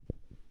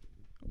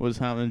What's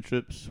happening,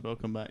 troops?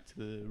 Welcome back to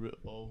the Root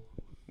Ball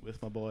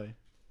with my boy.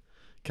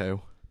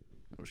 Kyle.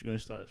 We're just going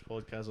to start this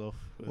podcast off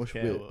with What's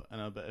Kyle and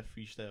a bit of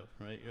freestyle,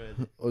 right? You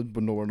ready? Oh,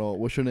 but no, we're not.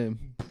 What's your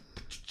name?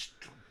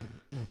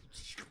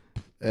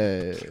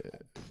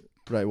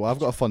 Right, well, I've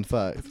got a fun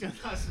fact.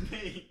 That's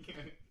me.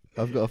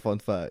 I've got a fun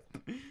fact.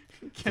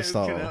 Kyle's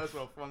start gonna off. ask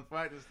for a fun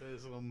fact instead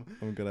of some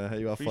I'm going to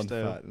hit you a fun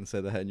Freestyle. fact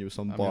instead of hitting you with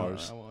some I mean,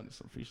 bars. I want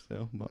some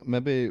freestyle, but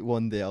Maybe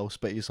one day I'll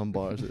spit you some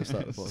bars at the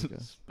start of the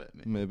podcast. spit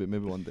me. Maybe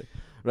one day.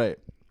 Right,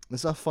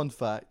 this is a fun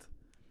fact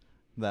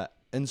that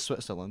in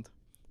Switzerland,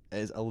 it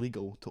is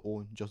illegal to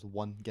own just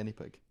one guinea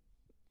pig.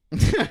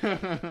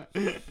 I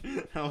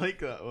like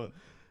that one.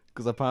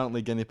 Because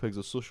apparently guinea pigs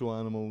are social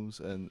animals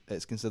and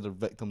it's considered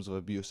victims of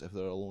abuse if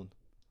they're alone.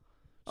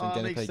 So Oh, that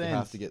guinea makes pig you sense.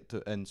 have to get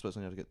to, in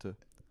Switzerland you have to get to.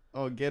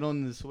 Oh, get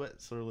on the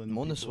Switzerland. I'm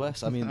on the people.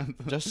 Swiss. I mean,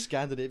 just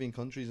Scandinavian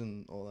countries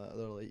and all that,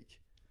 they're like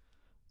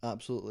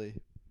absolutely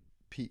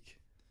peak.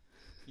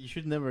 You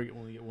should never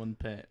only get one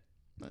pet.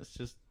 That's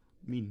just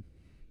mean.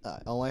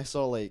 Unless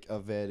they're like a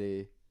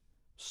very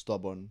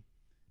stubborn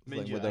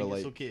Mind thing you, where I they're think like,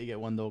 it's okay to get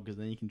one dog because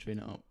then you can train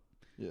it up.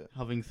 yeah,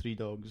 Having 3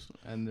 dogs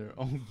and they're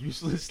all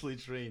uselessly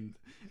trained,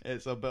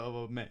 it's a bit of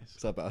a mess.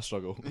 it's a bit of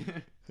struggle.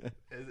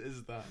 It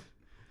is that.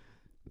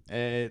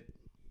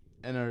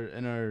 In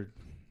our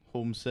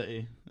home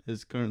city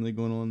is currently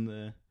going on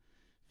the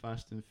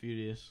Fast and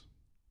Furious.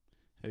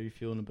 How are you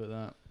feeling about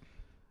that?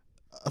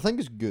 I think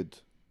it's good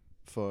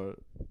for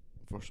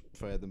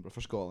Edinburgh,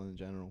 for Scotland in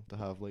general, to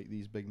have like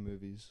these big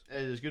movies.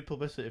 It's good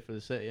publicity for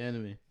the city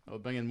anyway. It'll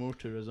bring in more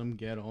tourism,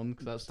 get on,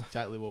 because that's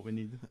exactly what we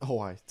need. Oh,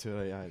 aye,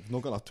 I've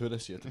not got enough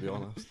tourists here to be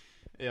honest.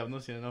 Yeah, I've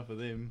not seen enough of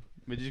them.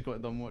 We just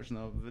got done watching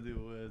a video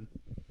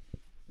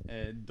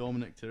with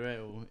Dominic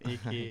Toretto,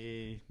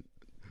 aka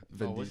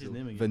what's his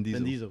name again?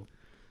 Vin Diesel.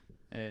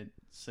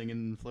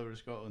 Singing Flower of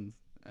Scotland,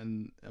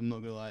 and I'm not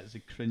gonna lie, it's the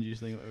cringiest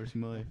thing I've ever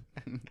seen in my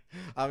life.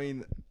 I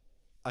mean,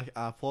 I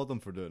applaud them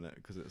for doing it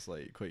because it's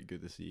like quite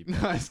good to see.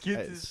 No, it's good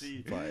to it's-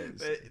 see. but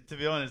it's- But to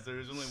be honest, there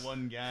was only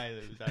one guy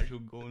that was actually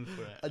going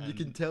for it, And you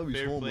can tell he's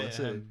fair play homeless.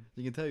 to Eh? him.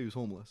 You can tell he was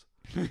homeless.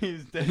 he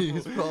was definitely,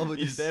 He's probably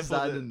he's just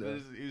definitely standing there.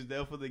 he was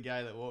definitely the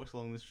guy that walks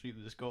along the street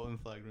with the Scotland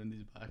flag around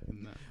his back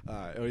and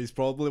that. Or he's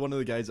probably one of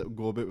the guys that will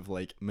go about with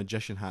like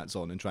magician hats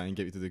on and try and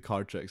get you to do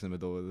card tricks in the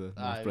middle of the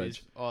North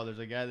Bridge. There's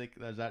a guy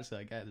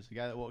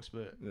that walks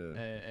about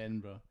Yeah.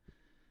 Edinburgh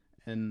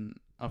in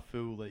a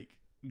full like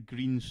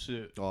green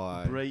suit, Oh,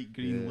 aye. bright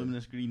green, Yeah.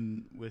 luminous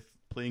green with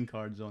playing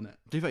cards on it.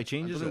 Do you think he I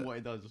changes don't know it? what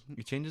he does.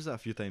 He changes that a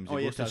few times. Oh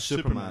He yes, goes that's to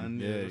Superman.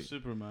 Yeah, The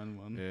Superman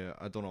one. yeah.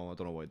 I don't know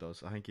what he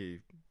does. I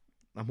think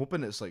I'm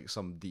hoping it's like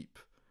some deep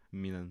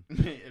meaning.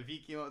 Mate, if he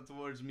came up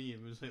towards me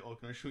and was like, "Oh,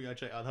 can I show you a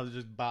trick?" I'd have to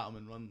just bat him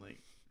and run like.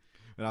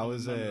 When I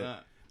was none of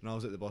that. when I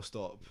was at the bus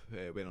stop,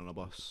 waiting on a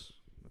bus.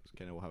 That's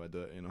kind of how I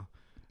do it, you know.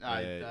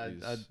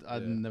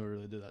 I'd never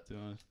really do that, to be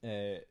honest.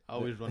 I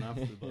always run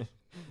after the bus.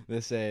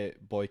 This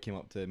boy came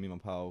up to me and my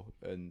pal,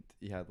 and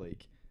he had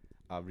like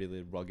a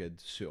really rugged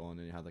suit on,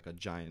 and he had like a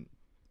giant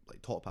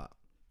like top hat,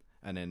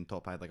 and then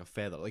top hat had like a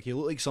feather. Like he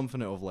looked like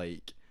something out of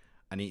like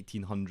an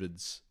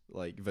 1800s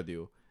like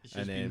video. He's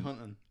And just been then-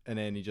 hunting. And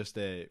then he just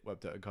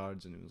whipped out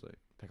cards, and he was like,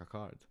 "Pick a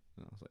card."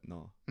 And I was like,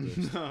 "No."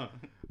 this." No.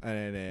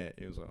 And then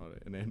he was like,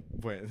 "Alright." And then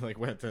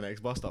went to the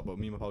next bus stop. But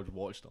me and my pal just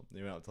watched him.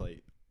 They went up to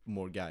like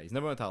more guys.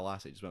 Never went to a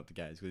lassie. Just went up to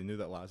guys because they knew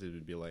that lassies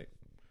would be like.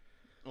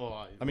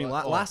 Oh, I mean,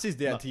 lassies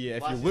there to you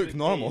if you lassies look look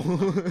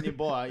normal. Yeah,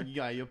 boy,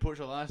 you approach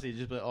a lassie,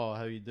 just be like, "Oh,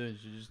 how you doing?"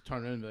 She just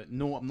turn around and be like,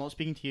 "No, I'm not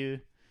speaking to you.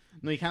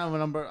 No, you can't have a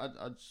number.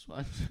 I just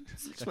want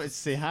to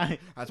say hi."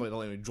 That's why they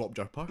let me drop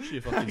your purse,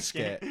 you fucking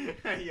sket.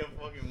 You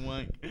fucking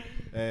wank.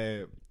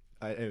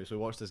 Anyway, so we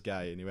watched this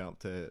guy, and he went up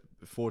to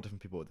 4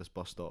 different people at this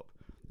bus stop,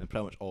 and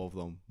pretty much all of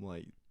them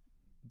like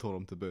told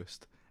him to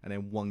boost, and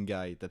then one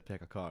guy did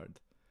pick a card,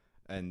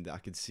 and I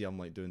could see him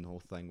like doing the whole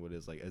thing where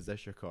he's like, "Is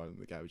this your card?" And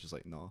the guy was just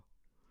like, "No,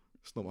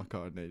 it's not my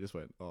card." And he just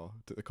went, "Oh,"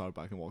 took the card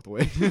back and walked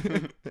away.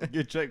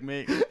 Good trick,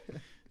 mate.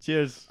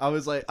 Cheers. I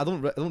was like, I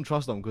don't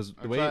trust him because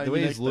I'll try the way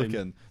you he's next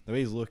looking,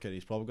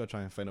 he's probably gonna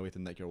try and find a way to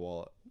nick your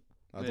wallet.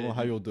 I don't Yeah, know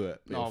how you'll do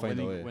it, but No, he'll find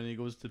a way. when he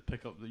goes to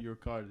pick up your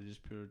card, he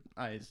just pure.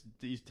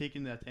 He's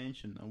taking the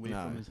attention away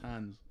Aye. from his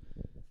hands,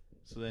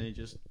 so then he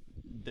just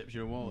dips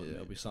your wallet. Yeah, mate.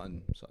 it'll be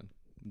something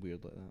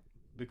weird like that.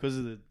 Because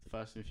of the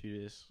Fast and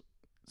Furious,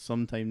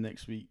 sometime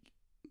next week,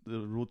 the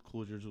road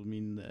closures will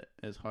mean that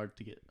it's harder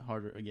to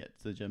get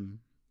to the gym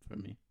for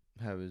me.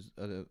 How is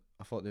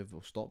I thought they've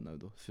stopped now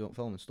though.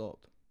 Filming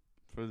stopped.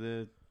 For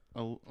the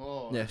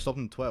Yeah, stopped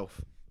on 12th.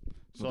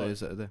 What Sorry. day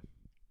is it today?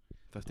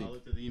 I 15th.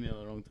 looked at the email at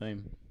the wrong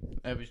time.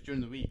 It was during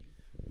the week.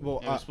 Well,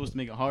 It was supposed to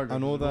make it harder. I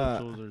know for the road that-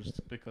 closers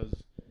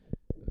because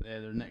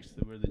they're next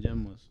to where the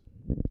gym was.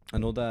 I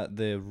know that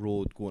the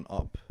road going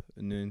up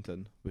in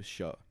Newington was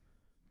shut.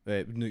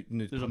 There's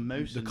a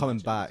mouse. They're in coming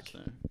the gym back. just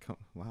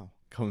now.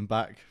 Coming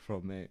back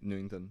from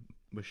Newington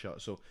was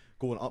shut. So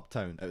going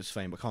uptown, it was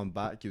fine, but coming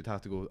back, you'd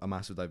have to go a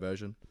massive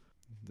diversion.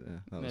 Yeah,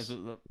 that was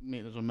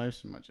Mate, there's a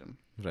mouse in my gym.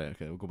 right.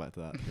 Okay, we'll go back to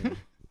that. Yeah.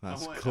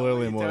 That's I want clearly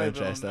you to more tell me about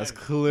interesting. That's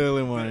mouse.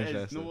 clearly more Right,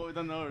 interesting. Know what we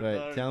done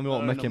Right, tell me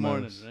what in the Mickey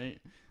morning, Mouse.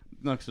 right?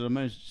 No, because I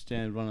managed to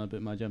stand running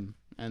about my gym,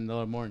 and the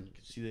other morning you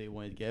could see that he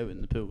wanted to get out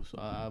in the pool. So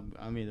I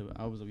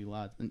was a wee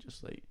lad and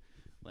just like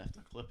left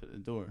a clip at the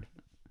door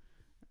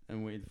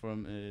and waited for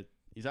him to.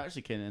 He's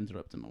actually kind of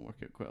interrupting my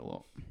workout quite a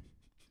lot.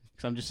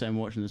 Because I'm just sitting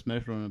watching this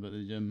mouth run about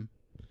the gym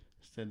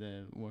instead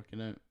of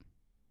working out.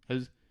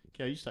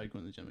 You started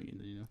going to the gym again,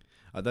 did you know?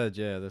 I did,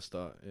 yeah, this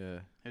start, yeah.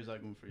 How's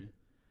that going for you?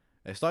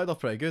 It started off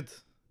pretty good.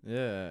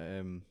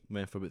 Yeah,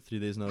 went for about 3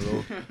 days in a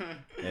row.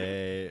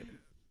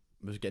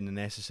 Was getting the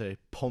necessary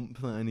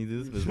pump that I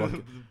needed. Was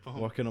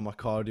working on my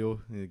cardio.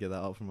 Need to get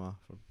that up for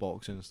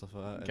boxing and stuff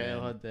like that.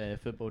 Kyle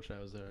had football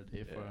trials the other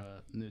day for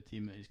a new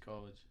team at his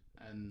college,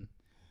 and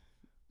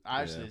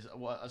actually,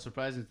 what a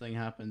surprising thing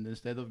happened.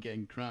 Instead of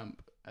getting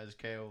cramp, as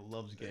Kyle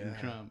loves getting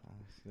cramp,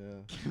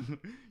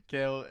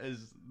 Kyle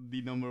is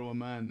the number one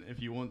man.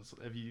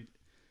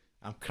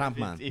 I'm cramp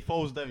man. He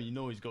falls down, you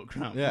know he's got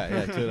cramp.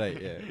 Yeah, too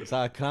right. Yeah, it's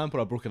like a cramp or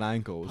a broken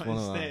ankle. It's but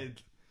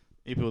instead,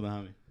 he pulled a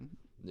hammy.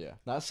 Yeah,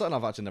 that's something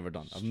I've actually never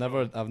done.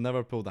 I've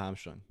never pulled a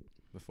hamstring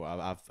before.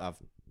 I've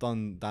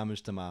done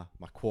damage to my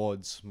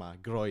quads, my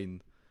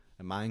groin,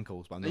 and my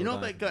ankles. But you're not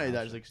a bit gutted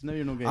actually, because now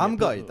you're not getting. I'm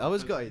gutted. I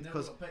was gutted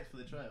because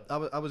I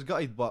I was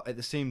gutted, but at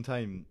the same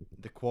time,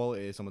 the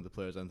quality of some of the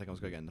players, I didn't think I was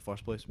going to get in the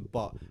first place.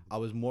 But I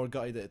was more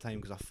gutted at the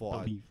time because I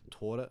thought I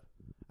tore it,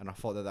 and I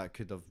thought that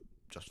could have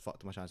just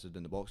fucked my chances of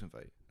doing the boxing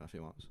fight in a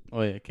few months.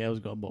 Oh yeah, Kyle's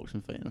got a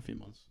boxing fight in a few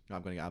months.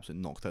 I'm going to get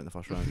absolutely knocked out in the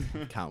first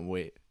round. Can't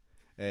wait.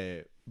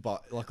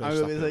 But luckily,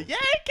 I was like, "Yeah,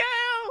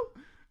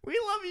 Kyle, we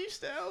love you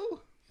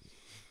still."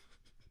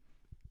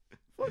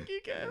 Fuck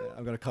you, Kyle.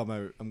 I'm gonna come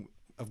out. I'm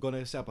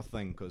gonna set up a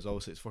thing because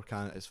obviously it's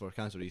for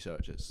cancer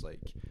research. It's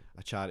like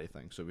a charity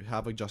thing. So we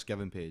have a Just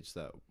Giving page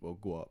that will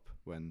go up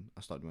when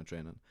I start doing my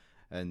training,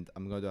 and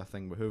I'm gonna do a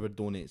thing where whoever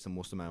donates the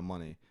most amount of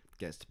money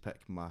gets to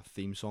pick my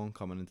theme song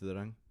coming into the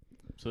ring.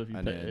 So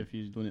if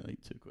you donate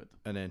like £2,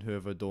 and then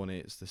whoever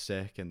donates the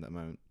second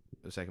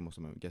most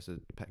amount gets to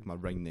pick my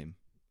ring name.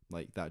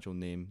 Like the actual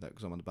name that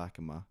goes on the back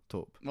of my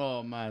top.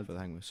 Oh man! For the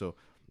hang with. So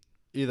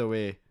either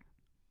way.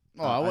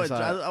 Oh,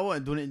 I want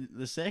to donate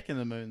the second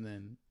amount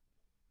then.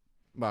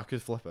 Well, I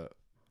could flip it.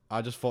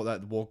 I just thought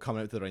that while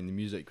coming out to the ring, the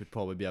music would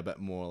probably be a bit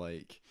more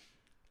like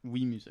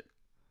Wii music.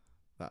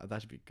 That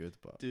should be good,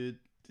 but.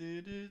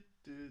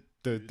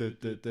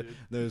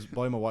 There's a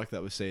boy in my work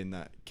that was saying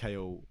that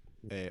Kyle,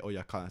 oh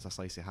yeah, cutting us a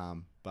slice of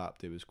ham,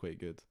 Bapti was quite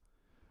good.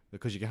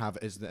 Because you can have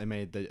as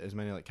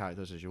many like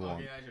characters as you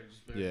want.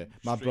 Yeah,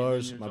 my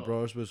brothers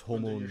was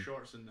Home Alone.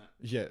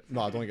 Yeah,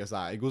 no, I don't think it's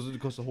that. It goes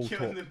the whole top.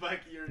 On the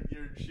back of your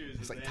shoes.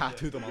 It's like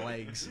tattooed on my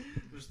legs.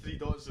 There's 3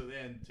 dots at the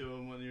end, 2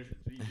 on one of your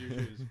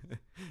shoes.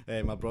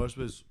 My brothers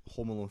was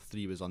Home Alone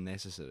 3 was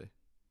unnecessary.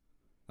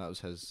 That was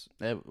his.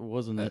 It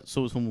wasn't it.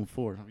 So was Home Alone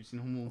 4. Have you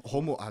seen Home Alone 4?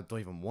 Home Alone, I don't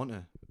even want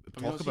to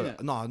talk about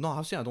it. No,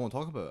 I've seen it. I don't want to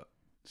talk about it.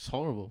 It's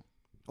horrible.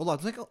 Although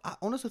I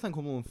honestly think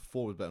Home Alone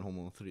 4 was better than Home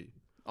Alone 3.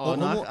 Oh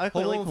no, I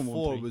quite like Home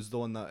Alone 4 was the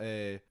one that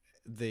it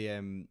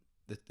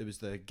was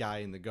the guy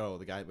and the girl,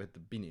 the guy with the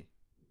beanie,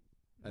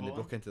 and they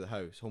broke into the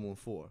house. Home Alone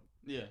 4.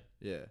 Yeah.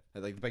 Yeah,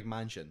 like the big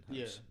mansion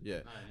house. Yeah.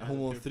 And Home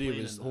Alone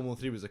 3 was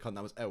the cunt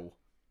that was ill.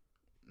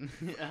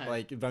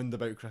 Like round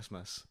about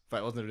Christmas, but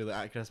it wasn't really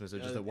at Christmas. It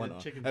was just at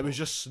winter. It was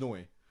just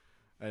snowy,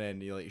 and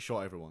then he like shot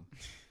everyone.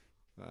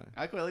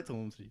 I quite liked Home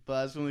Alone 3,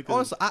 but that's only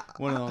because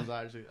one of the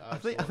ones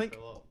I think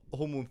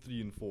Home Alone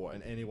 3 and 4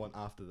 and anyone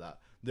after that,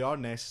 they are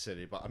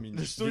necessary, but I mean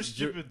they're so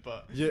stupid,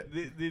 but they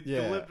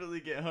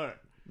deliberately get hurt.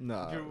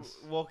 No, you're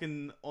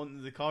walking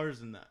onto the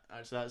cars and that.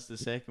 Actually, that's the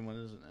second one,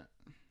 isn't it?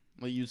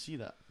 Like you see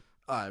that.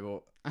 Aye,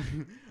 well.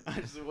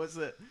 Actually, what's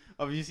it?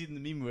 Have you seen the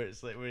meme where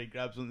it's like where he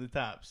grabs on the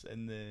taps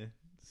in the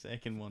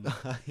second one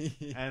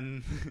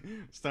and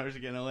starts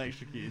getting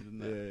electrocuted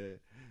and that?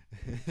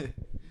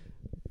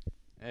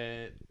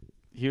 Yeah.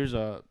 Here's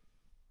a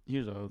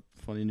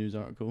funny news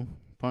article.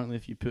 Apparently,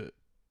 if you put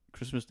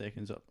Christmas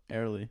decorations up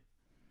early,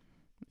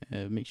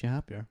 it makes you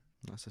happier.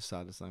 That's the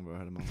saddest thing I've ever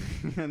heard in my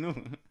life. I know.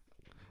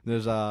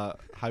 There's a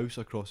house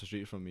across the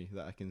street from me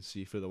that I can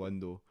see through the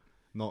window,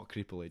 not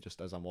creepily, just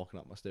as I'm walking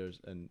up my stairs,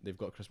 and they've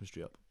got a Christmas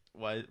tree up.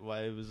 Why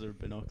was there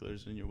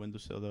binoculars in your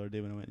windowsill the other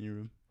day when I went in your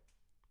room?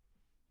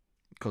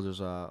 Because there's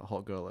a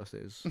hot girl that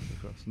stays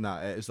across. Nah,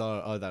 it's the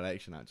other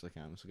direction actually.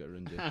 Cam, so get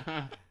around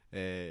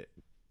you.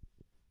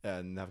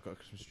 And they've got a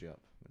Christmas tree up,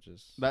 which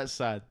is that's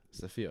sad. It's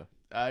the fear.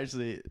 I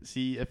actually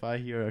see if I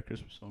hear a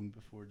Christmas song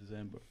before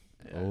December,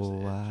 it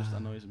just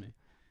annoys me.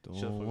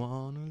 Don't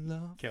wanna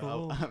love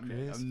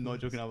I'm not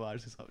joking. I'll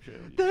actually stop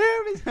shit.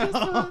 There is just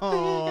shut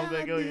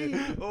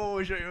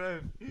your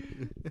mouth.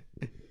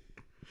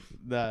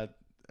 That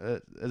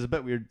it's a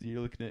bit weird.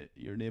 You're looking at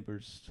your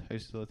neighbour's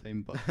houses all the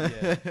time, but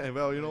yeah.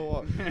 Well, you know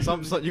what?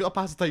 You got to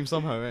pass the time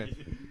somehow, eh?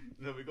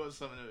 No, we got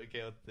something out of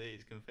Kale today.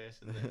 He's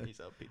confessing that he's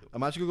a pedo.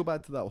 I'm actually gonna go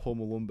back to that Home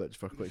Alone bitch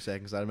for a quick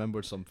second because I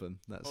remembered something.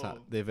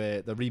 They're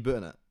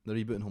rebooting it. They're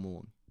rebooting Home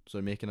Alone, so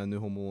they're making a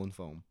new Home Alone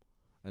film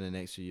in the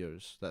next few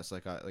years. That's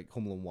like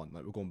Home Alone 1.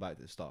 Like we're going back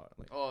to the start.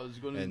 Like it's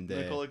going to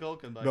Macaulay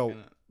Culkin back in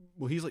it.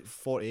 Well, he's like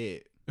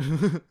 48.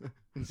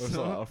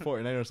 or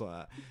 49 or something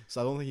like that.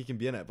 So I don't think he can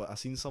be in it. But I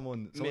seen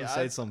someone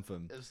said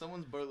something. If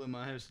someone's burgling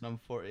my house and I'm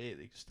 48,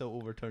 they can still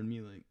overturn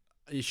me. Like,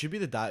 he should be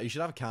the dad. He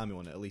should have a cameo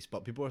on it at least.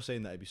 But people are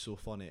saying that it'd be so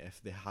funny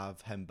if they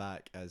have him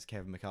back as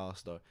Kevin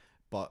McAllister,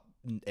 but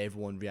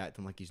everyone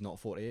reacting like he's not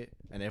 48,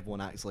 and everyone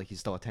acts like he's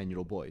still a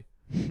 10-year-old boy.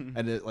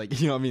 And it, like,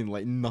 you know what I mean?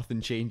 Like,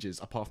 nothing changes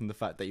apart from the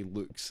fact that he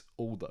looks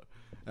older.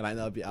 And I think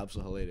that'd be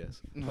absolutely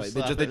hilarious. Like,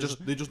 they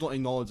just don't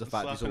acknowledge the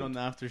fact he's old. On the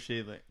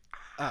aftershave, like.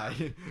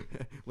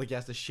 Like he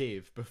has to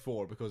shave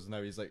before because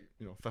now he's like,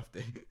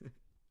 50.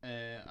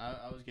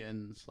 I was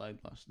getting slide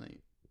last night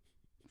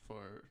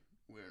for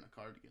wearing a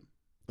cardigan.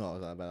 Oh,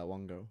 was that by that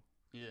one girl?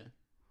 Yeah.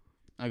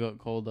 I got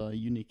called a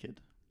uni kid.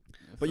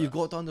 But you've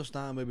got to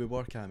understand where we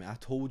work, Amy. I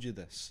told you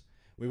this.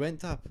 We went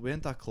to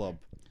a club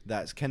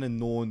that's kind of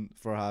known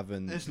for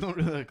having... It's not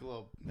really a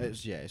club.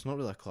 It's not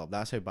really a club.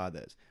 That's how bad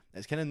it is.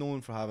 It's kind of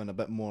known for having a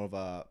bit more of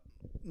a...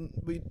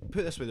 We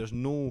put it this way, there's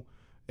no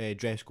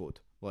dress code.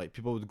 Like,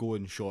 people would go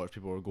in shorts,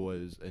 people would go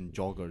in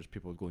joggers,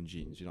 people would go in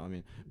jeans, you know what I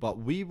mean? But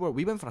we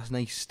went for a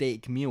nice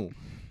steak meal.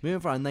 We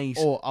went for a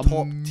nice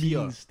top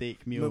tier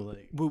steak meal.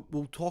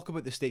 We'll talk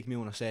about the steak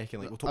meal in a second.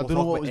 Like, I don't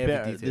know what was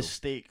better, the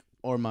steak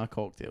or my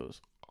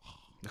cocktails.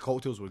 The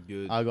cocktails were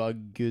good. I got a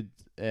good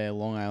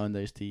Long Island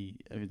iced tea.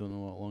 If you don't know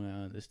what Long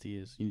Island iced tea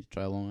is, you need to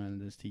try Long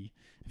Island iced tea.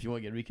 If you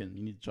want to get Rican,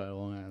 you need to try a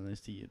Long Island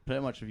iced tea.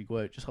 Pretty much if you go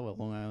out, just have a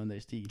Long Island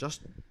iced tea.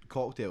 Just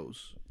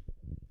cocktails.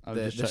 I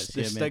was just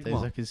trying to say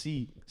stigma. I can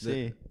say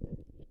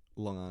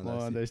Long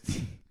Island iced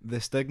tea. The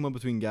stigma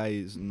between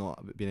guys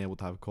not being able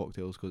to have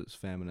cocktails because it's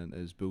feminine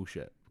is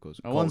bullshit. Because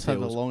I once had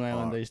a Long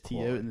Island iced tea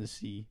out in the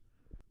sea.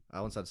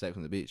 I once had sex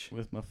on the beach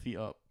with my feet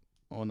up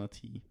on a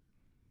tea.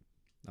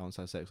 I once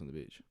had sex on the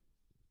beach,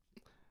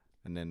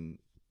 and then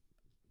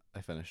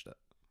I finished it,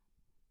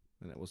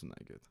 and it wasn't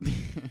that good.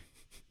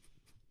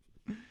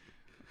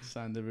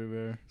 Sand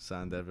everywhere.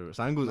 Sand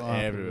goes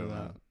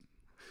everywhere.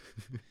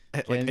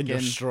 Like in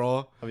your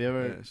straw. Have you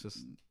ever? Yeah,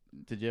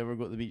 did you ever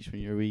go to the beach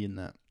when you're wee and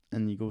that,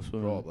 and you go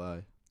swimming?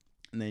 Probably.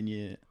 And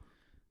then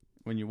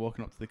when you're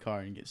walking up to the car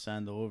and you get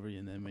sand all over you,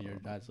 and then when your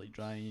dad's like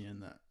drying you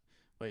and that,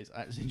 but it's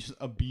actually just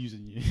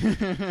abusing you.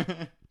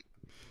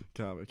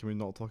 Can we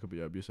not talk about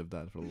your abusive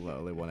dad for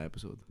literally one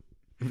episode?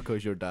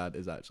 Because your dad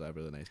is actually a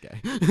really nice guy.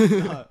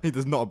 He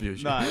does not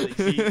abuse you. Like,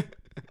 see,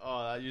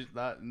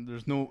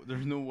 there's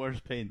no worse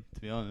pain,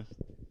 to be honest,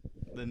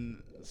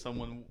 than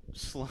someone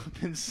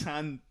slapping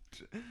sand.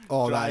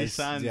 Dry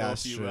sand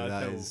off you.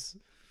 That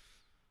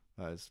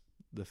is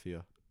the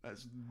fear.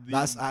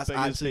 That's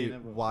actually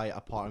why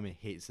a part of me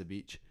hates the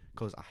beach,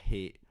 because I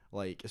hate,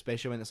 like,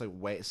 especially when it's like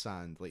wet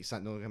sand, like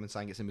sand. No, when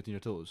sand gets in between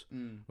your toes,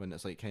 when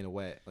it's like kind of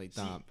wet, like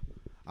damp.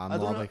 I'm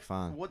not a big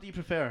fan. What do you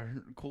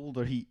prefer, cold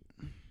or heat?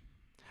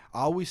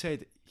 I always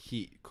said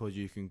heat because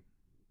you can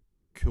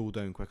cool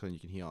down quicker than you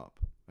can heat up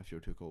if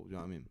you're too cold. You know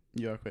what I mean?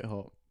 You are quite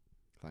hot.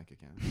 Thank you,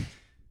 Ken.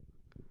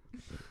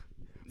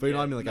 But you know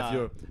what I mean?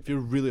 Like, if you're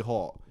really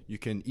hot, you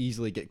can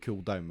easily get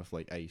cooled down with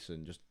like ice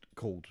and just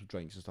cold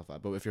drinks and stuff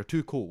like that. But if you're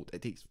too cold,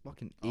 it takes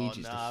fucking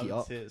ages to heat up. I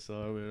would say it's the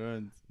other way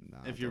around.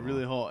 If you're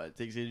really hot, it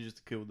takes ages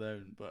to cool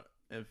down. But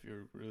if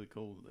you're really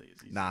cold, like,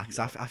 it's easy. Because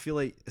I feel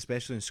like,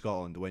 especially in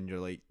Scotland, when you're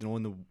like, you know,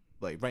 in the,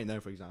 like right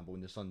now, for example,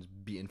 when the sun's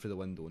beating through the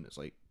window and it's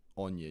like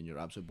on you and you're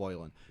absolutely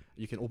boiling,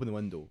 you can open the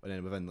window and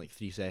then within like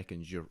 3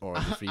 seconds you're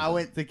already freezing. I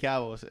went to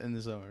Cabos in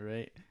the summer,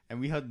 right, and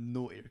we had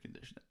no air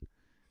conditioning.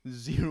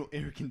 Zero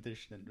air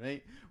conditioning,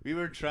 right? We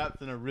were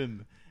trapped in a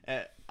room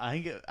at, I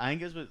think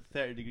it was about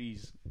 30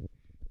 degrees,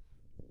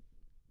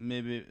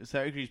 maybe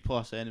 30 degrees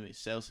plus anyway,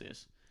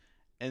 Celsius,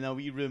 in a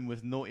wee room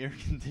with no air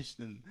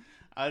conditioning.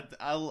 I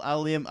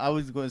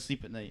was going to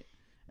sleep at night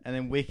and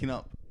then waking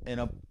up in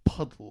a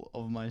puddle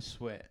of my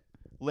sweat,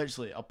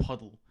 literally a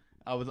puddle.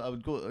 I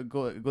would go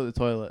to the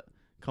toilet,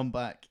 come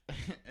back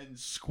and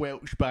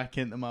squelch back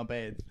into my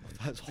bed.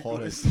 That's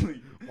horrible.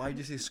 Why'd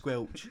you say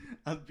squelch?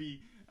 I'd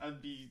be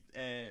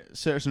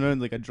searching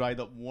around like a dried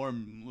up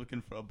worm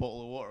looking for a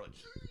bottle of water.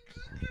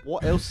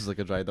 What else is like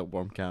a dried up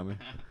worm, Cammy?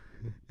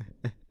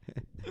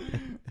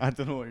 I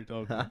don't know what you're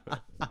talking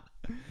about.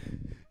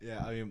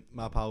 Yeah, I mean,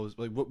 my pals,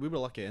 like, we were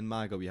lucky in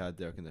Maga we had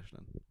air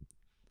conditioning.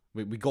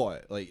 We got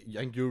it. Like, I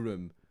think your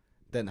room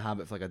didn't have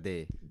it for like a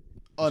day.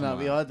 Oh no,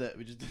 we had it.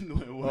 We just didn't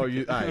know it worked. Oh,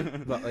 you, aye,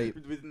 but like, I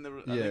think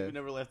we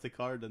never left the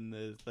card in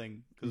the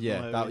thing.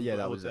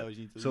 That was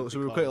it. So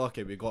we were quite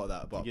lucky. We got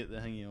that, but to get the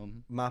thingy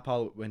on. My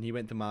pal, when he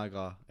went to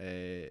Maga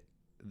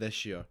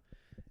this year,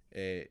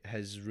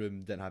 his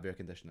room didn't have air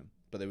conditioning,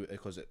 but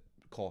because it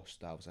cost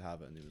to obviously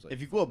have it, and he was like,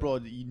 if you go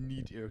abroad, you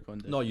need air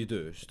conditioning. No, you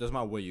do. It doesn't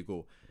matter where you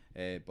go.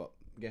 But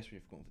I guess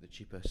we've gone for the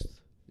cheapest.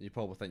 You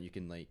probably think you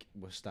can like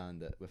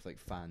withstand it with like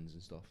fans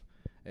and stuff.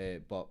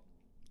 But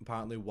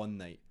apparently one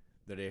night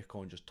their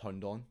aircon just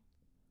turned on,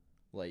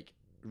 like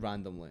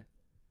randomly,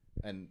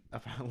 and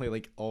apparently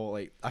like all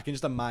like I can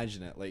just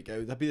imagine it. Like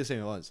that'd be the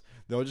same with us.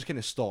 They all just kind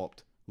of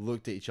stopped,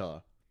 looked at each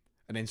other,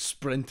 and then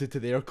sprinted to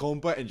the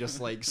aircon bit and just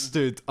like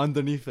stood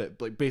underneath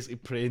it, like basically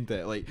praying to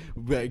it, like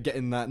we're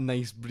getting that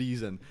nice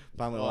breeze in.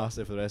 Apparently it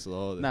lasted for the rest of the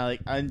holiday. Nah,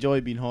 like I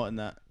enjoy being hot in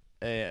that.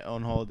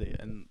 on holiday,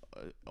 and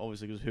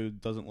obviously because who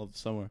doesn't love the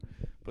summer?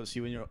 But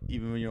see, when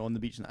you're on the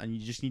beach and you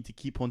just need to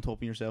keep on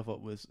topping yourself up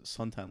with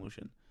suntan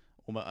lotion.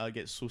 Oh my! I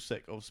get so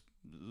sick of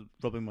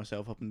rubbing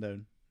myself up and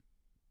down.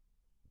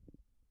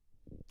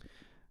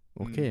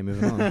 Okay,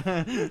 moving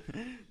on.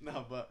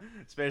 No, but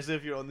especially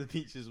if you're on the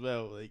beach as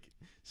well, like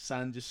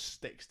sand just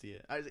sticks to you.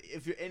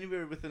 If you're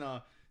anywhere within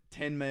a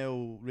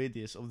 10-mile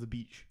radius of the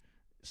beach,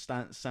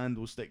 sand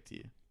will stick to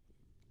you,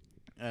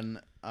 and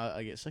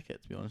I get sick of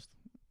it, to be honest.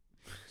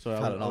 So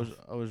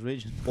I was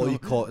raging.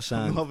 Boycott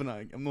sand. I'm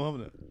not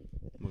having it.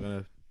 We're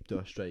gonna do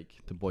a strike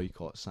to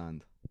boycott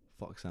sand.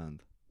 Fuck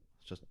sand.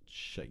 It's just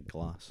shit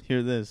glass.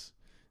 Hear this.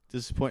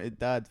 Disappointed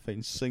dad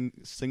finds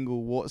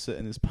single What's-It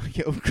in his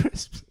packet of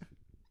crisps.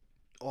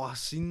 Oh, I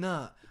seen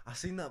that,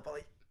 but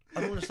like,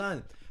 I don't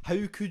understand. How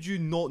could you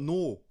not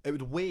know it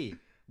would weigh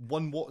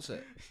one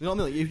What's-It? You know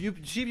what I mean? Like,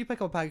 if you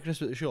pick up a packet of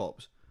crisps at the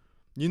shops,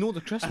 you know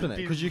the crisp in it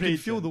because you can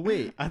feel the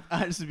weight. I'd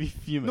actually be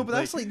fuming. No, but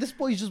that's like this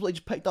boy's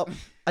just picked up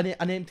an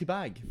empty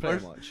bag,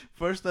 pretty much.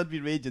 First, I'd be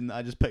raging that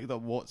I just picked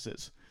up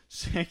What's-Its.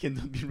 Second,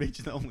 I'd be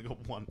raging that I only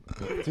got one.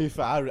 To be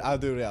fair, I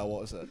do rate a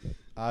What's-It.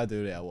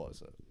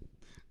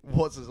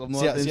 What's-It? I'm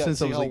not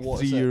since I was like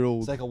 3-year-old.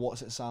 It's like a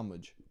What's-It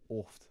sandwich.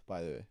 Oft,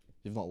 by the way.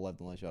 You've not lived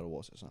unless you had a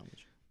What's-It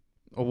sandwich.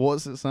 A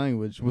What's-It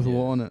sandwich with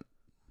what on it?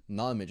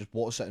 Nothing, mate. Just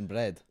What's-It and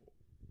bread.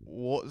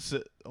 What's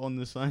it on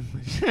the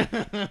sandwich?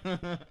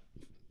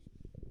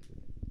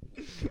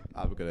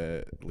 I'm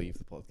gonna leave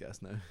the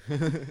podcast now.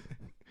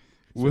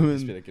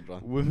 It's been a good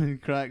run. Woman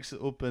cracks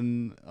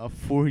open a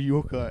 4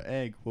 yolk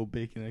egg while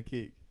baking a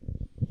cake.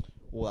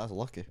 Oh, that's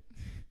lucky.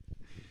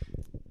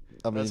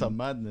 That's a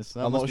madness.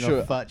 That I'm must not be sure.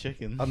 a fat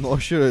chicken. I'm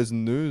not sure it's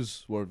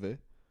newsworthy.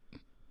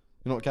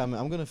 You know what,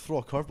 Cameron? I'm gonna throw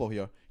a curveball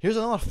here. Here's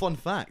another fun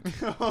fact.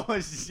 Oh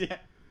shit!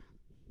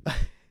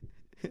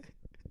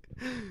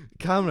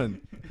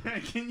 Cameron.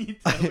 Can you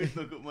tell we've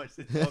not got much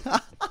to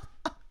talk?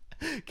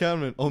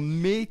 Cameron, on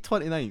May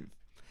 29th,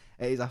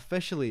 it is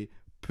officially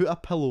Put a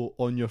Pillow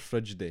on Your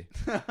Fridge Day.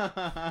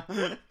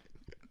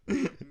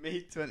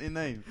 May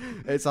 29th.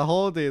 It's a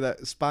holiday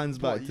that spans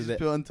back to the...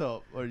 put on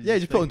top? Or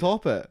just put on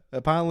top of it.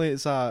 Apparently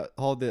it's a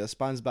holiday that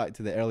spans back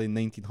to the early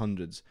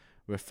 1900s,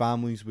 where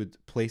families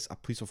would place a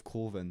piece of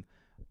clothing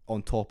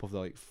on top of the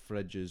like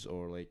fridges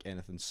or like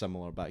anything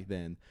similar back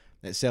then.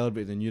 It's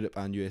celebrated in Europe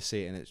and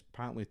USA, and it's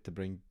apparently to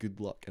bring good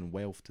luck and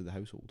wealth to the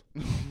household.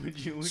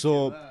 Would you look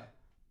So, at that?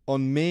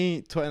 On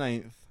May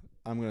 29th,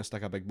 I'm going to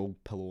stick a big bold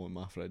pillow in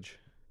my fridge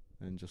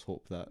and just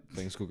hope that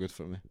things go good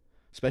for me.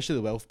 Especially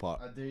the wealth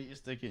part. I dare you to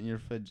stick it in your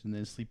fridge and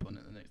then sleep on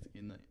it the next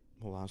night.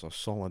 Oh, that's a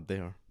solid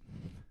dare.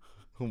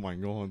 Oh my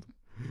god.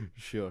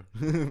 Sure.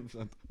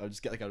 I'll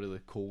just get like a really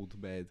cold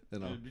bed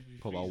and I'll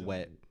probably a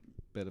wet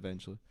bed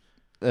eventually.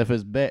 If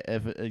it's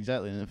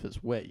exactly, and if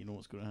it's wet, you know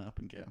what's going to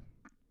happen, Gail.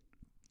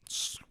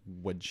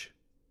 Swidge.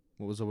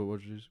 What was the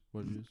word you use?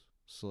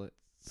 Slit.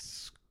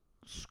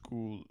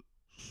 School.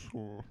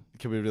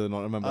 Can we really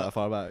not remember that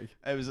far back?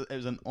 It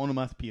was an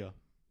onomatopoeia.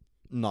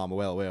 No, I'm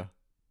well aware.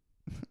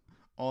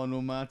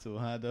 Onomato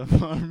had a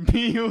farm.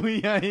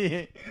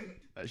 That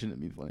shouldn't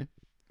have been funny.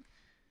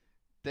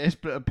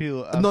 Desperate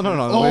appeal. No.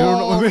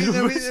 Oh, wait,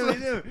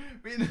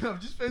 I've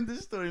just found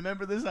this story.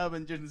 Remember this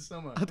happened during the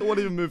summer. I don't want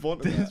to even move on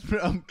to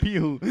Desperate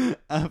appeal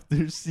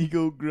after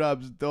seagull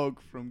grabs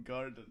dog from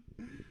garden.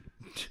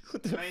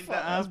 What the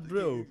fuck,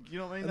 bro? You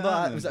don't mind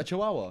that? Was that a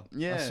chihuahua?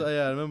 Yeah.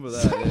 I remember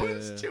that.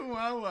 Someone's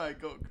chihuahua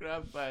got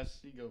grabbed by a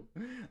seagull.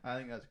 I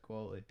think that's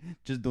quality.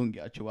 Just don't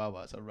get a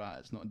chihuahua. It's a rat.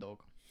 It's not a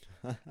dog.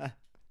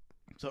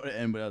 Sorry to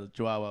anybody has a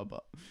chihuahua,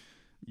 but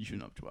you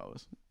shouldn't have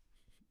chihuahuas.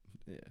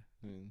 Yeah.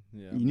 You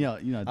need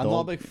a dog. I'm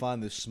not a big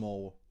fan of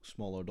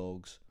smaller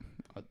dogs.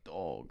 A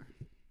dog.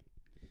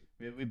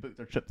 We booked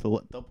our trip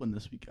to Dublin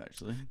this week,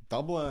 actually.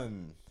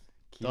 Dublin.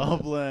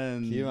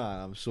 Dublin. Man,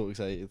 I'm so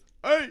excited.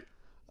 Hey.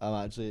 I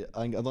don't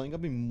think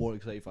I've been more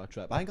excited for a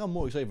trip. I think I'm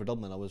more excited for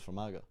Dublin than I was for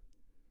Maga.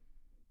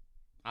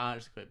 I'm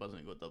actually quite buzzing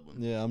to go to Dublin.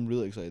 Yeah, I'm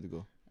really excited to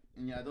go.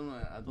 Yeah, I don't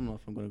know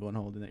if I'm going to go on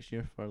holiday next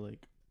year for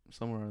like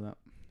somewhere or that.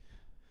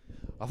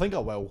 I think I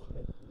will,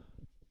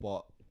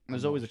 but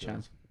there's always a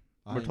chance.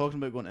 We're talking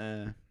about going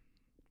to.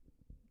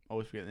 I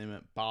always forget the name of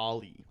it.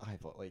 Bali.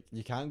 But like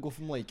you can't go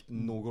from like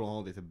no going on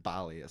holiday to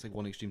Bali. It's like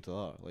one extreme to the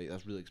other. Like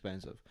that's really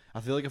expensive. I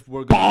feel like if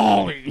we're going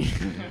Bali,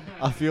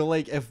 I feel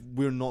like if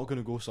we're not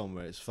gonna go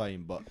somewhere, it's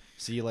fine. But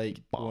see, like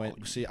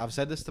I've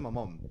said this to my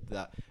mum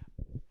that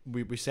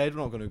we said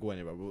we're not gonna go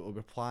anywhere.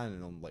 We're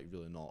planning on like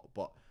really not.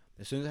 But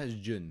as soon as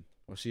it's June,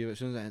 or see as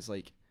soon as it's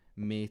like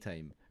May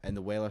time and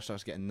the weather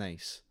starts getting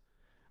nice,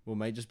 we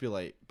might just be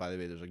like, by the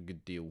way, there's a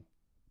good deal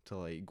to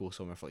like go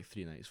somewhere for like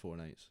 3 nights, 4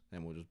 nights,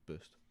 and we'll just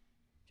boost.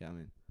 You know what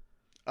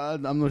I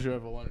mean? I'm not sure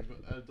if I want to go.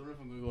 I don't know if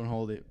I'm going to go on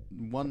holiday.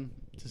 1,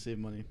 to save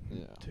money.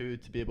 Yeah. 2,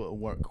 to be able to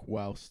work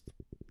whilst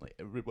like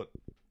everybody.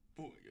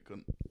 Oh, you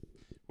couldn't.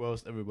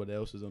 Whilst everybody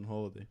else is on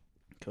holiday,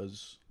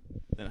 because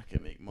then I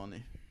can make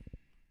money.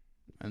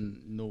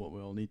 And know what we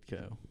all need,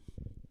 Kyle.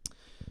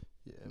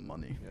 Yeah,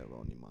 money. Yeah, we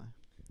all need money.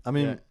 I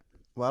mean,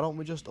 why don't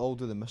we just all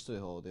do the mystery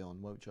holiday on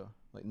voucher,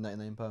 like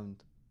 £99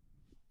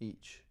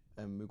 each,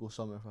 and we go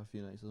somewhere for a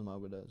few nights. Doesn't matter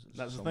where it is. It's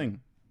That's the somewhere. thing.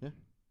 Yeah.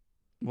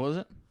 What is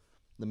it?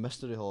 The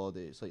mystery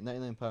holiday. It's like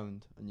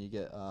 £99, and you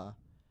get a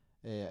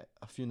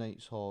few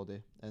nights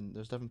holiday, and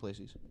there's different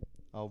places.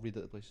 I'll read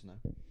out the places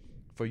now.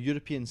 For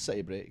European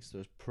city breaks,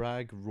 there's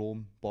Prague,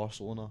 Rome,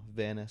 Barcelona,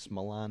 Venice,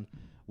 Milan,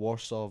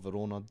 Warsaw,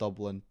 Verona,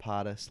 Dublin,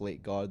 Paris,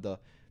 Lake Garda,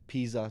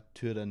 Pisa,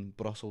 Turin,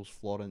 Brussels,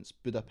 Florence,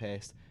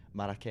 Budapest,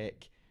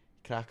 Marrakech,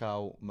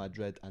 Krakow,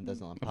 Madrid, and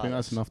Disneyland I Paris. think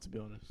that's enough, to be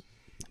honest.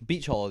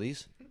 Beach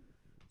holidays.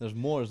 There's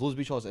more. There's loads of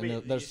beach holidays. Wait,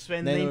 and there's you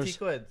spend then 90 there's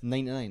quid?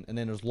 99, and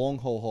then there's long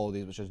haul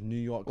holidays, which is New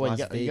York, Well, Las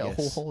you Vegas. get a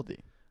whole holiday.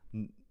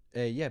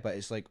 Yeah, but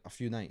it's like a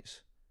few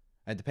nights.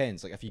 It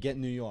depends. Like if you get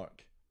New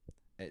York,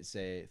 it's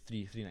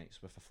three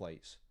nights with the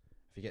flights.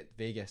 If you get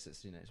Vegas, it's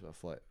 3 nights with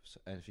flights.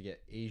 And if you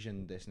get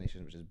Asian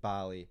destinations, which is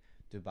Bali,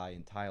 Dubai,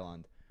 and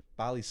Thailand,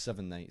 Bali's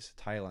 7 nights,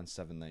 Thailand's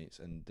 7 nights,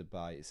 and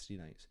Dubai is 3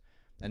 nights.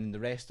 And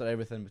the rest are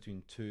everything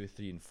between 2,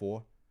 3, and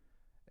 4.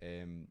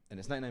 And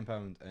it's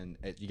 £99, and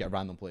you get a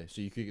random place.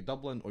 So you could get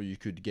Dublin, or you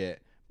could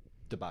get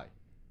Dubai,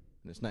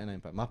 and it's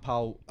 £99. My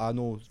pal, I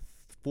know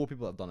 4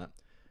 people that have done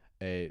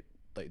it.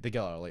 Like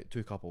together, like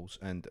 2 couples,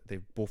 and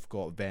they've both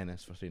got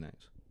Venice for 3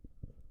 nights.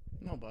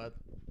 Not bad.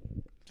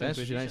 Venice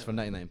for 3 nights for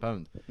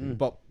 £99.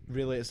 But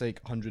really, it's like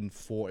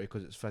 140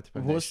 because it's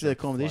 £50. What's the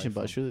accommodation?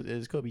 But sure,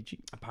 it's got to be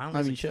cheap.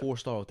 Apparently, it's like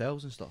 4-star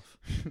hotels and stuff.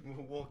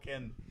 We'll walk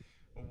in.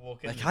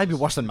 It can't be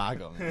worse than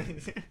Maga.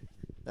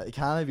 It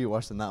can't be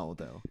worse than that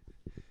hotel.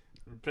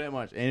 Pretty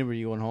much anywhere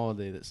you go on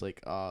holiday that's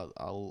like a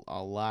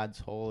lad's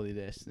holiday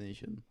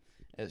destination,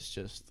 it's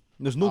just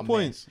there's no a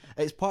point. mess.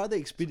 It's part of the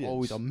experience. It's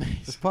always a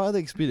mess. It's part of the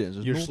experience.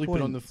 There's You're no sleeping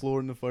point. on the floor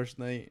on the first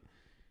night.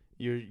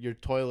 Your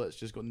toilet's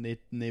just got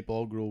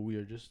bog roll.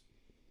 It's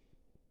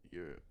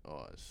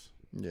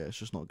Yeah, it's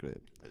just not great.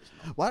 it's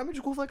not. Why don't we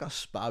just go for like a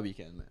spa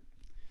weekend, mate?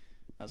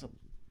 That's a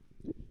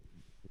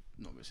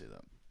not gonna say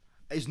that.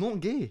 It's not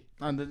gay.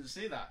 I didn't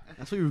say that.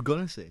 That's what you were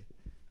gonna say.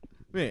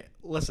 Mate,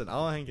 listen,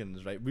 all I'm thinking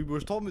is, right, we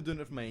were talking about doing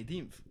it for my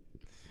 18th.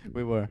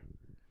 We were.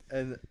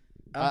 And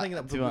I'm thinking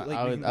that Do you know what,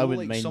 I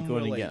wouldn't mind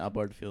going and getting a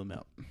bird feel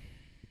melt.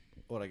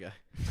 Or a guy.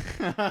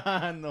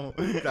 No.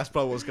 That's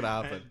probably what's gonna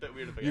happen. It's a bit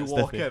weird if I You get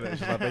walk stiffy. in,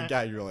 it's just a big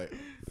guy, you're like,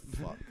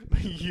 fuck.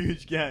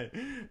 Huge guy,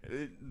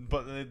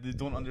 but they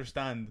don't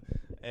understand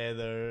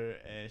their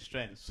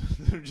strengths.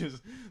 they're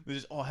just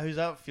oh, how's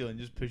that feeling?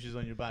 Just pushes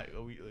on your back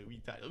a wee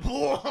tap.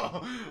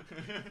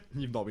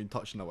 You've not been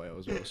touched in a while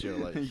as well, so you're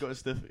like, You got a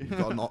stiffy. you've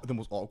got the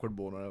most awkward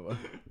boner ever.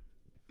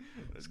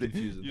 It's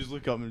confusing. You just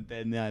look up and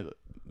dead in the eye. Like,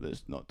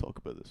 let's not talk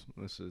about this.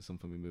 This is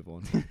something we move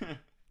on.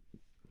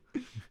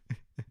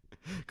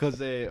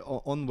 Because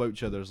on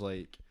Woucher there's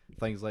like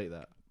things like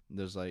that.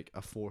 There's like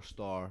a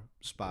 4-star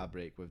spa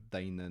break with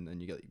dining,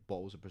 and you get like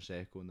bottles of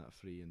prosecco and that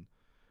free, and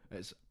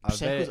it's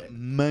Prosecco's the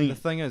mine.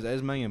 thing is, it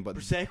is minging, but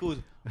Prosecco's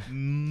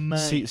mine.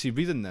 see,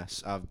 reading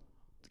this, I've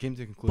came to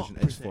the conclusion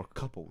Fuck it's for Prosecco.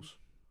 couples,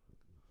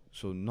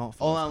 so not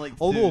for. All I like to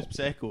do Although, is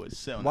Prosecco. It's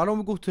sit on why don't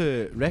we go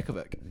to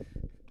Reykjavik,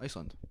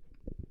 Iceland?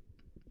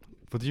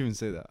 What do you even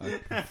say that?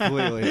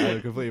 I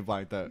completely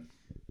blanked out.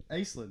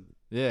 Iceland.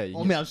 Yeah, you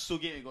Oh man, I'm so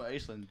game to go to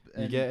Iceland. you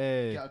And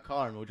get get a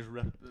car and we'll just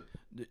rip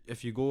it.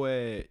 if you go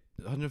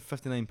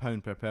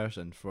 £159 per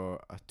person for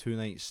a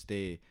 2-night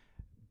stay,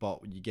 but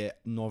you get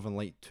Northern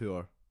Light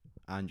tour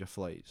and your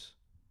flights,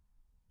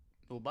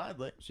 No bad,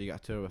 like. so you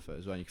get a tour with it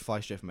as well. And you can fly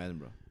straight from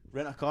Edinburgh,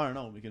 Rent a car and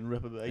all. We can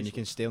rip it. and you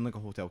can stay in like a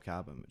hotel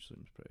cabin, which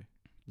seems pretty.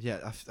 Yeah,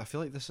 I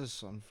feel like this is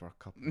something for a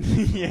couple.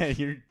 Yeah,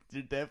 you're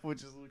definitely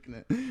just looking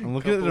at. I'm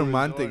looking at the couple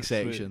romantic resorts,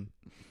 wait. section.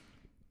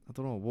 I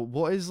don't know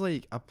what is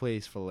like a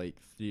place for like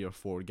 3 or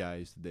 4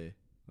 guys today.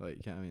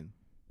 Like, you know what I mean?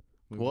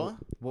 Like, What?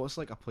 What's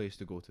like a place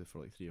to go to for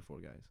like 3 or 4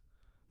 guys?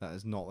 That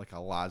is not like a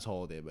lad's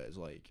holiday, but it's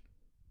like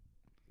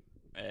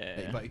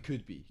but it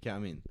could be. You know what I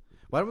mean?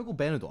 Why don't we go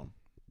Benidorm?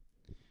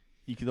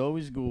 You could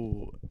always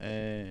go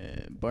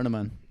Burning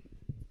Man.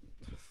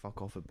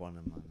 Fuck off at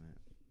Burning Man,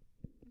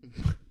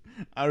 mate.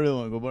 I really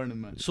want to go Burning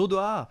Man. So do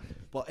I,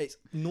 but it's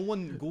no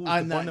one goes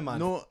to Burning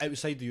Man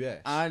outside the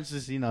US. I actually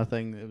seen a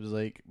thing that was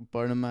like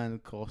Burning Man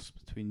costs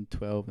between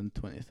 £12,000 and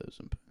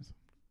 £20,000.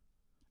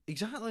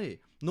 Exactly.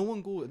 No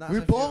one goes.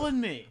 We're balling,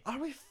 mate. Are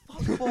we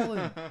fuck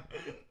balling?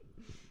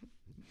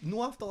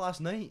 No, after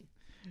last night.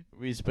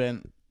 We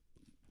spent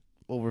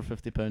over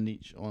 £50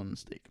 each on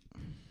steak.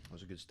 It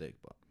was a good steak,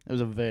 but It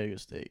was a very good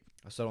steak.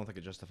 I still don't think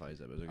it justifies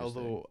it. But it was a good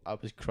Although I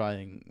was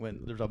crying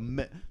when there was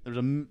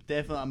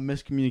definitely a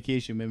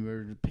miscommunication when we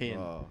were paying,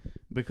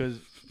 because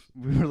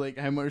we were like,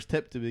 how much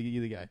tip do we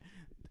give the guy?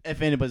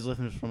 If anybody's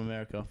listening from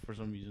America for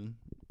some reason,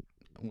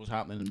 what's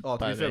happening? Oh, to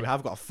by be the fair, way. we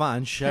have got a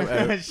fan. Shout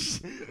out.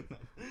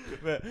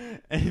 But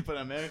anybody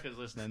in America's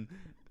listening,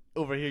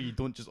 over here you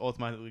don't just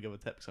automatically give a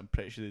tip, because I'm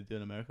pretty sure they do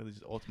in America. They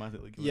just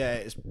automatically give Yeah, a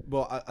tip. it's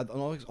I don't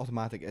know if it's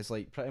automatic. It's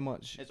like pretty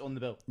much. It's on the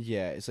bill.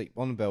 Yeah, it's like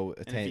on the bill.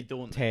 And if you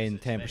don't,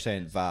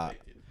 10% VAT.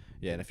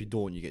 Yeah, and if you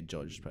don't, you get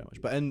judged pretty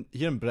much. But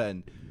here in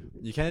Britain,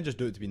 you kind of just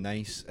do it to be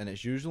nice, and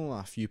it's usually only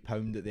a few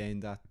pound at the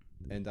end of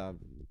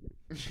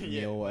Yeah,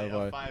 meal, like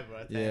whatever. a 5 or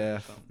a 10 Yeah, or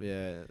something.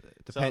 yeah.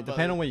 So, but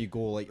Depending on where you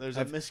go, like There's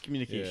a if-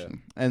 miscommunication,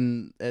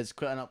 and it's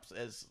quite an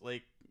it's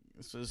like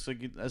So it's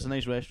a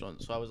nice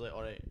restaurant. So I was like,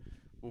 all right,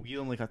 we'll give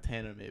them like a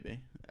tenner maybe,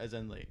 as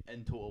in like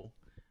in total.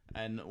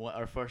 And what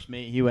our first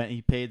mate,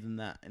 he paid in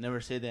that. He never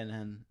said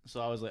anything.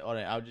 So I was like, all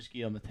right, I'll just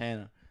give him a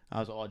tenner. I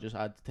was like, oh, just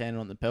add the tenner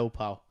on the bill,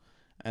 pal.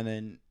 And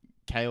then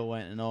Kyle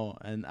went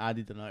and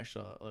added an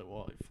extra like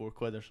 £4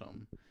 or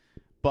something.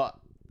 But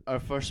our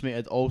first mate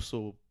had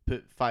also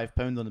put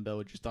 £5 on the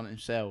bill, just done it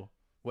himself,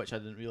 which I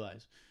didn't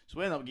realise. So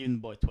we ended up giving the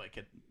boy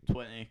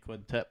 20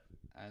 quid tip,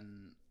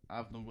 and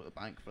I've not got the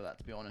bank for that,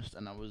 to be honest.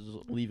 And I was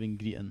leaving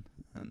greeting,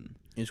 and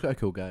He's quite a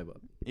cool guy, but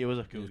he was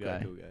a cool quite a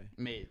guy. cool guy.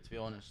 Mate, to be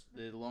honest,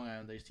 the Long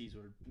Island iced teas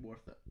were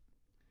worth it.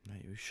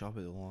 Right, you shop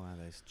at the Long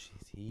Island iced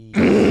tea.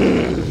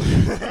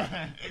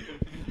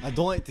 I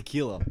don't like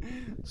tequila,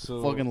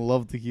 so Fucking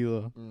love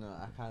tequila. no,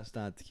 I can't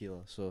stand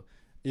tequila. So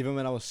even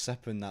when I was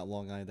sipping that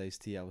Long Island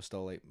iced tea, I was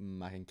still like,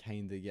 I can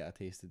kind of get a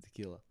taste of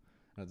tequila.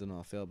 I don't know how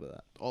I feel about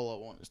that. All I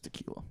want is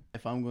tequila.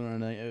 If I'm going on a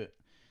night out,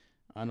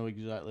 I know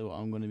exactly what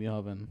I'm going to be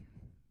having.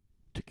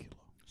 Tequila.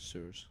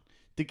 Sewers.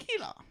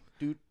 Tequila.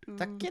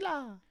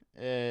 Tequila.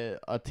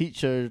 A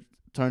teacher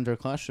turned her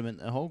classroom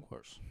into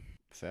Hogwarts.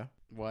 Fair.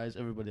 Why is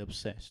everybody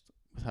obsessed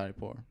with Harry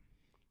Potter?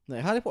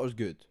 Like, Harry Potter's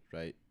good,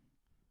 right?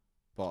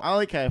 But I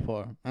like Harry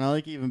Potter, and I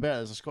like it even better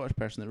as a Scottish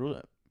person that wrote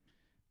it.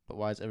 But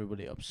why is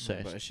everybody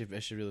obsessed? But is she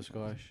really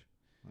Scottish?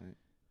 Like,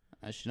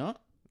 Is she not?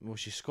 well,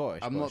 she's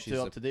Scottish. I'm but not she's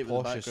too up to date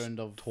with the poshest background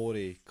of.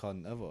 Tory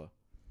cunt ever.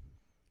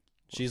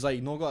 She's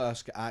like not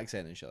got a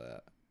accent and shit like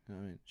that. You know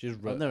what I mean? She's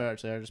I've never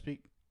actually heard her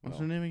speak. What's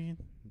her name again?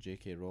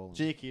 J.K. Rowling.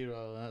 J.K.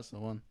 Rowling. That's the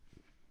one.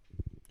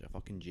 Yeah,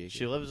 fucking J.K.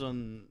 She lives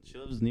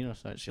near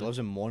us actually. She lives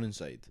in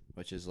Morningside,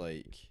 which is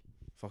like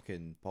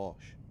fucking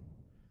posh.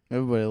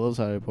 Everybody loves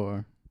Harry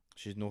Potter.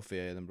 She's no for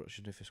Edinburgh.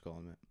 She's no for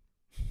Scotland, mate.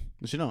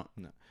 Is she not?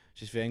 No,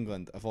 she's for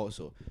England. I thought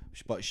so,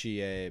 but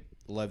she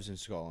lives in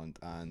Scotland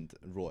and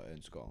wrote it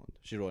in Scotland.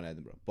 She wrote in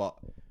Edinburgh, but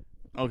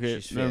Okay,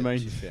 she's never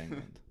mind. She's for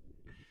England.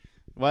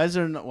 Why is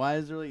there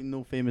like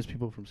no famous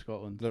people from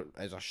Scotland? There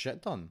is a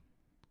shit ton.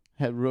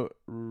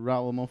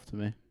 Rattle them off to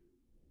me.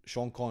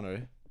 Sean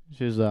Connery,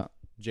 Who's that?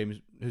 James.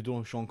 Who don't know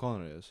who Sean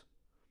Connery is?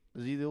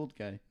 Is he the old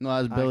guy? No,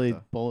 that's Billy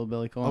Actor.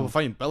 Billy Oh, Connolly. we'll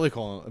find Billy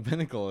Connery.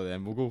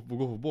 Then we'll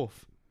go for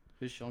both.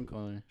 Who's Sean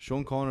Connery?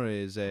 Sean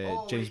Connery is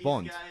James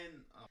Bond.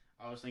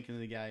 I was thinking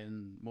of the guy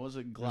in what was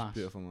it? He's Glass.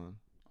 beautiful man.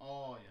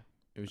 Oh yeah.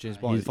 It was James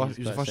Bond. He was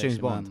the quite a first James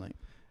sexy Bond. man, like.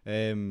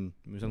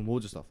 He was in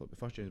loads of stuff. Like the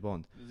first James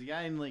Bond. There's a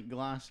guy in like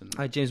Glass and.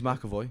 Hi, James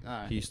McAvoy.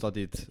 Aye. He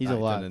studied He's a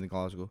lad. acting in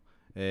Glasgow.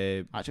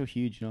 Actually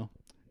huge, you know.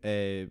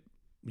 Ewan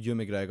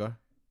McGregor.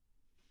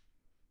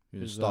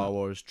 Who's Star that?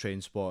 Wars,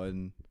 Train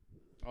Spotting.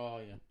 Oh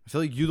yeah. I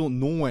feel like you don't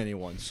know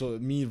anyone, so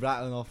me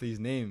rattling off these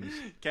names.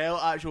 Kyle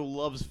actually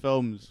loves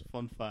films.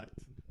 Fun fact.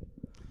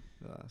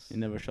 That's... He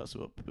never shuts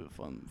up about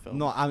fun films.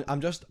 No,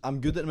 I'm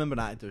good at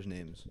remembering actors'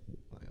 names.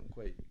 Like, I'm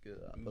quite good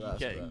at that. But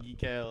that's about it. You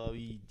Kyle a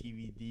wee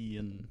DVD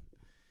and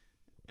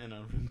in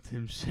a room to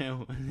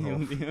himself. Oh.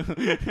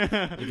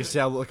 You can see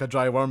I look like a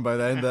dry worm by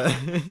the end of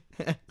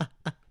it.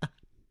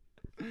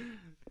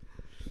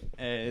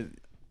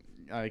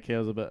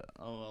 Kyle's a bit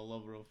a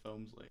lover of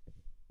films like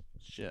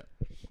shit.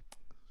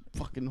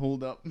 Fucking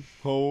hold up.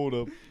 Hold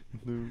up.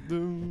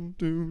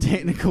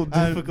 Technical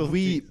difficulties.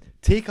 We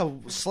take a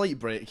slight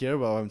break here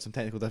while having some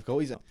technical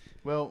difficulties.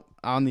 Well,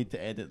 I'll need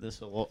to edit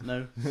this a lot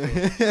now. So.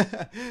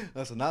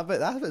 Listen,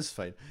 that bit's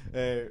fine.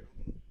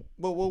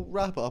 Well, we'll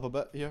wrap it up a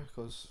bit here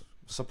because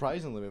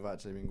surprisingly we've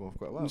actually been going for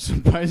quite a while.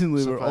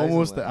 Surprisingly, we're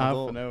almost at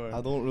half an hour. I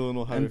don't really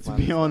know how. And to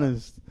be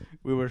honest,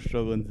 we were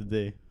struggling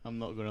today. I'm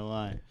not gonna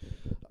lie.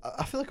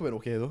 I feel like it went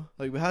okay though.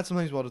 Like we had some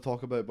things we wanted to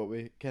talk about, but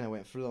we kind of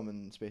went through them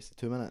in the space of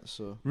 2 minutes.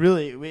 So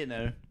Really, wait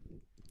now.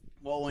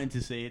 What I wanted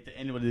to say to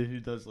anybody who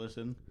does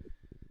listen,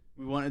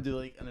 we want to do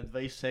like an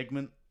advice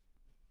segment,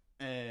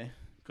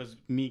 because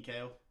me,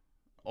 Kyle,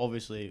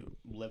 obviously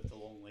lived a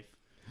long life.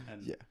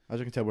 And yeah, as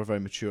you can tell, we're very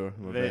mature.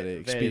 And we're very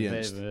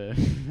experienced.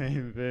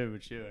 Very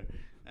mature,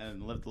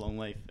 and lived a long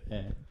life.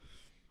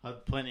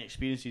 Had plenty of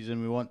experiences,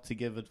 and we want to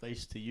give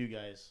advice to you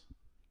guys.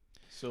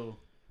 So,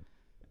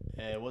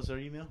 what's our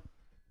email?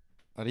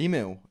 Our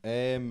email.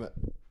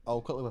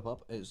 I'll quickly whip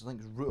up. It's I think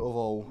it's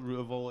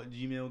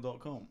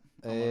rootofall@gmail.com.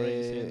 Am I right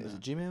in saying Is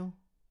that? it Gmail?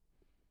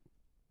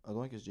 I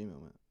don't think it's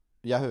Gmail, mate.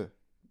 Yahoo.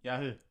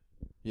 Yahoo.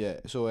 Yeah.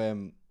 So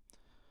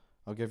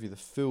I'll give you the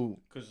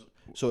full. Because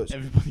So it's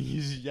everybody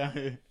uses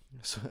Yahoo.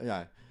 so,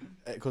 yeah,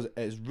 because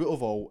it's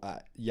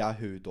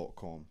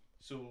rootofall@yahoo.com.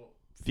 So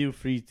feel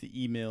free to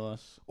email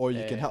us, Or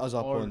you can hit us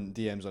up or- on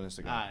DMs on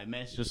Instagram.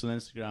 message us on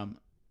Instagram,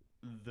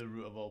 the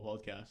Root of All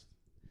Podcast.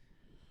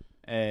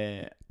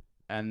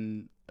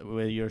 And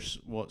with your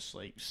what's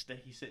like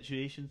sticky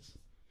situations,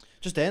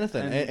 Just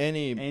anything, And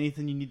any,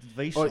 anything you need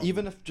advice or on.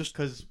 even if just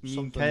because me and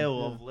something, Kyle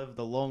yeah. have lived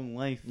a long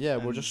life. yeah,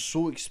 we're and just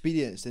so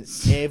experienced in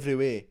every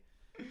way.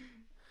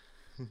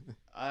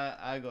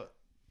 I got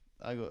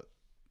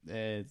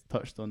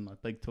touched on my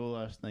big toe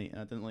last night,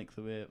 and I didn't like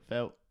the way it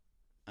felt,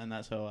 and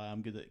that's how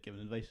I'm good at giving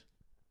advice.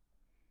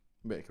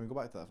 Wait, can we go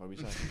back to that for a wee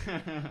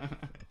second?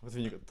 What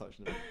when you got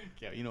touched?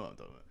 Yeah, you know what I'm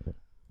talking about.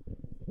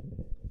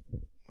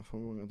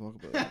 probably not going to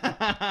talk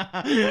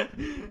about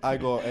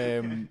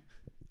that.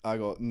 I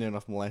got near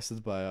enough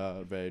molested by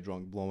a very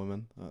drunk blonde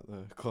woman at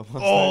the club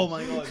last Oh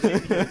night. my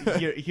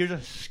god! Here's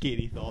a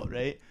scary thought,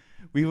 right?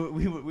 We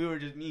were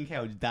just, me and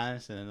Kyle just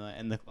dancing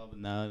in the club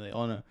and now like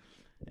on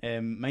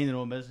it, minding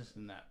our own business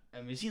and that.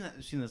 And we've seen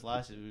this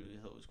last year. We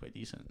thought it was quite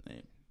decent,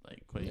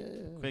 like quite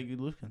good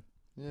looking.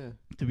 Yeah.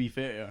 To be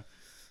fair,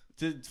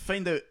 to her. To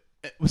find out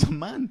it was a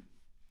man.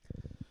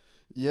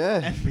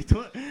 Yeah. And we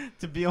don't.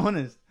 To be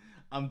honest,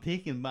 I'm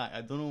taken back.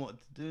 I don't know what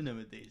to do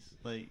nowadays.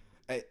 Like,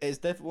 it's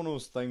definitely one of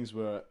those things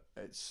where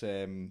it's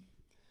it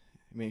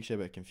makes you a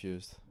bit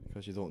confused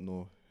because you don't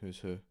know who's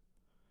who.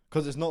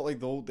 Because it's not like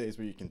the old days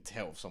where you can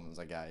tell if someone's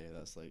a guy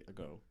that's like a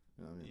girl.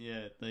 You know what I mean?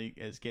 yeah, like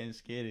it's getting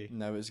scary.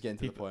 Now it's getting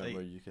to People, the point like,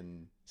 where you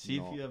can See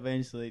not. if you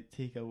eventually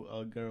take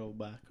a girl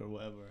back or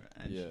whatever,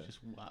 and Yeah. she just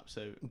whaps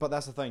out. But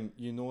that's the thing,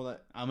 you know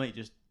that I might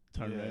just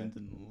turn Yeah. around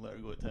and let her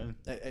go to town.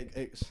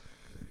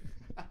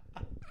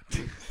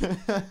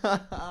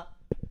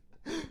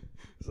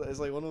 It's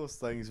like one of those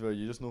things where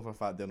you just know for a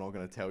fact they're not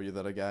going to tell you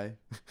they're a guy.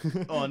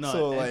 Oh no!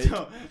 So like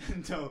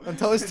until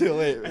it's too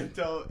late.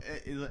 Until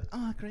it's like,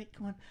 oh great,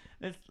 come on,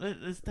 let's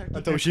start.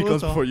 Until she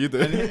comes before you do.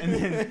 And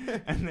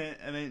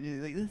then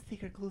you're like, let's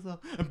take her clothes off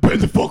and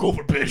bend the fuck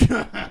over, bitch.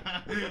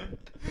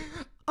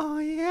 Oh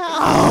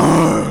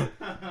yeah.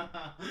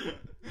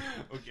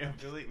 Okay, I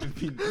feel like we've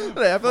been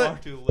Right, far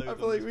too loud. I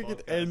feel on like this we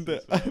could podcast end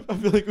it. as well. I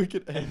feel like we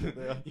could end it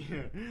there.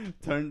 Here,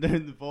 turn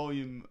down the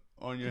volume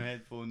on your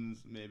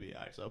headphones. Maybe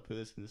actually, I'll put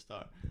this in the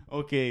start.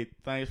 Okay,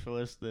 thanks for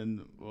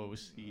listening. Well, we'll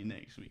see you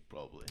next week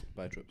probably.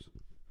 Bye, troops.